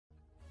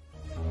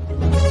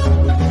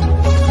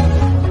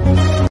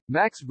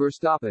Max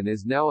Verstappen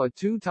is now a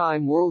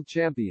two-time world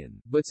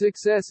champion, but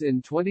success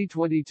in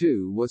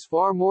 2022 was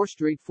far more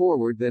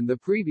straightforward than the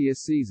previous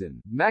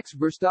season. Max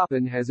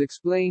Verstappen has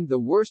explained the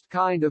worst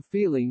kind of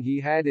feeling he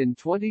had in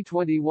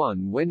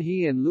 2021 when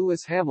he and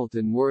Lewis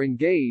Hamilton were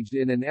engaged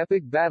in an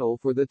epic battle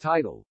for the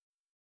title.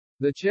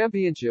 The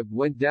championship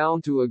went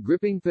down to a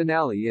gripping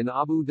finale in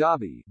Abu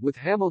Dhabi, with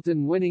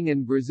Hamilton winning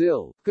in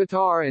Brazil,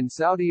 Qatar and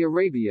Saudi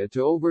Arabia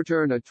to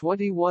overturn a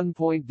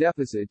 21-point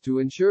deficit to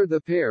ensure the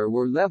pair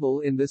were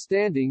level in the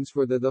standings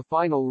for the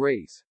final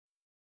race.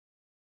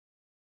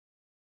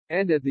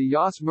 And at the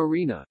Yas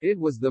Marina, it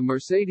was the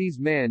Mercedes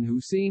man who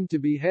seemed to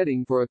be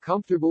heading for a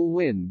comfortable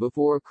win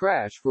before a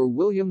crash for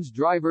Williams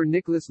driver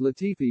Nicholas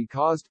Latifi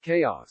caused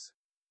chaos.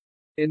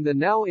 In the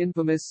now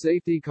infamous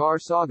safety car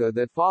saga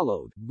that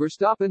followed,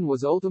 Verstappen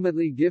was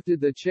ultimately gifted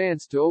the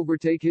chance to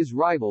overtake his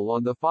rival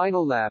on the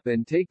final lap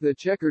and take the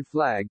checkered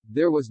flag.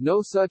 There was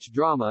no such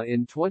drama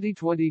in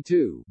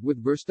 2022,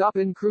 with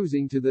Verstappen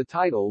cruising to the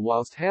title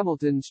whilst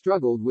Hamilton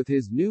struggled with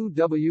his new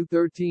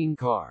W13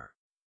 car.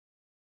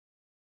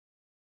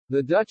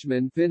 The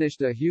Dutchman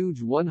finished a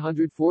huge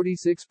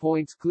 146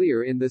 points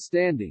clear in the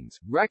standings,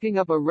 racking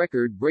up a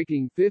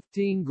record-breaking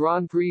 15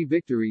 Grand Prix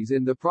victories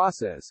in the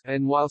process,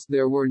 and whilst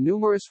there were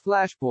numerous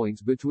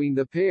flashpoints between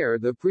the pair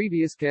the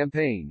previous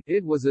campaign,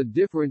 it was a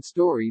different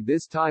story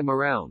this time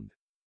around.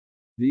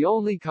 The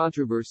only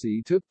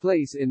controversy took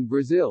place in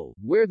Brazil,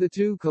 where the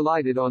two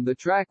collided on the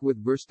track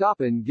with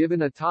Verstappen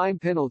given a time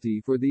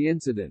penalty for the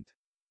incident.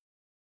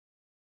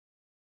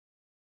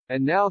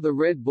 And now the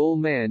Red Bull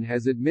man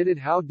has admitted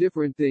how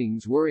different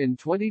things were in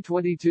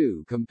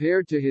 2022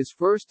 compared to his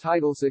first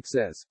title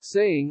success,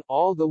 saying,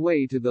 "All the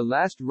way to the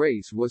last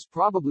race was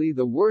probably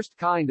the worst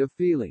kind of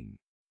feeling.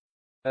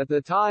 At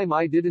the time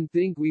I didn't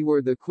think we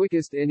were the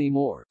quickest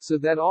anymore, so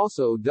that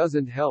also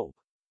doesn't help.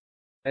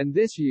 And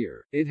this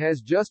year, it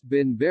has just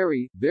been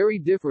very, very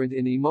different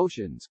in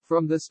emotions,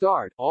 from the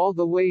start, all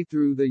the way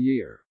through the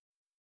year."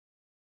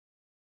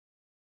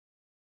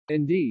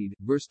 Indeed,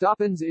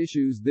 Verstappen's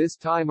issues this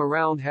time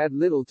around had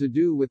little to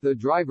do with the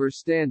driver's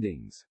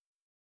standings.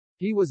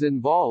 He was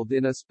involved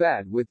in a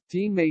spat with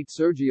teammate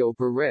Sergio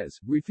Perez,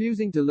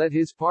 refusing to let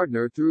his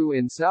partner through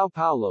in São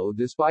Paulo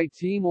despite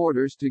team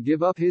orders to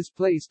give up his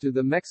place to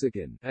the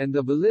Mexican, and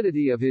the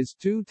validity of his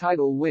two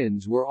title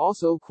wins were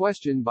also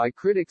questioned by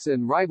critics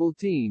and rival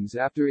teams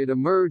after it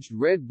emerged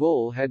Red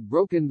Bull had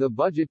broken the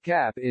budget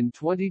cap in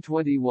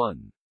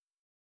 2021.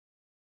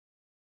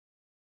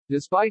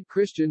 Despite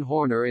Christian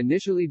Horner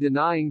initially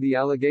denying the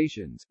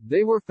allegations,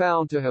 they were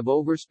found to have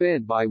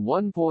overspent by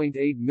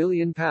 £1.8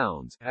 million.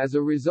 As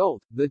a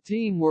result, the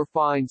team were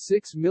fined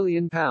 £6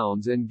 million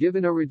and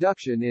given a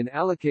reduction in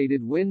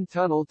allocated wind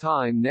tunnel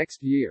time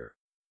next year.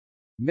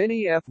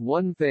 Many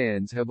F1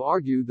 fans have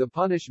argued the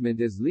punishment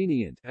is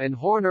lenient, and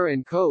Horner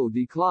and co.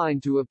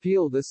 declined to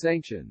appeal the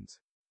sanctions.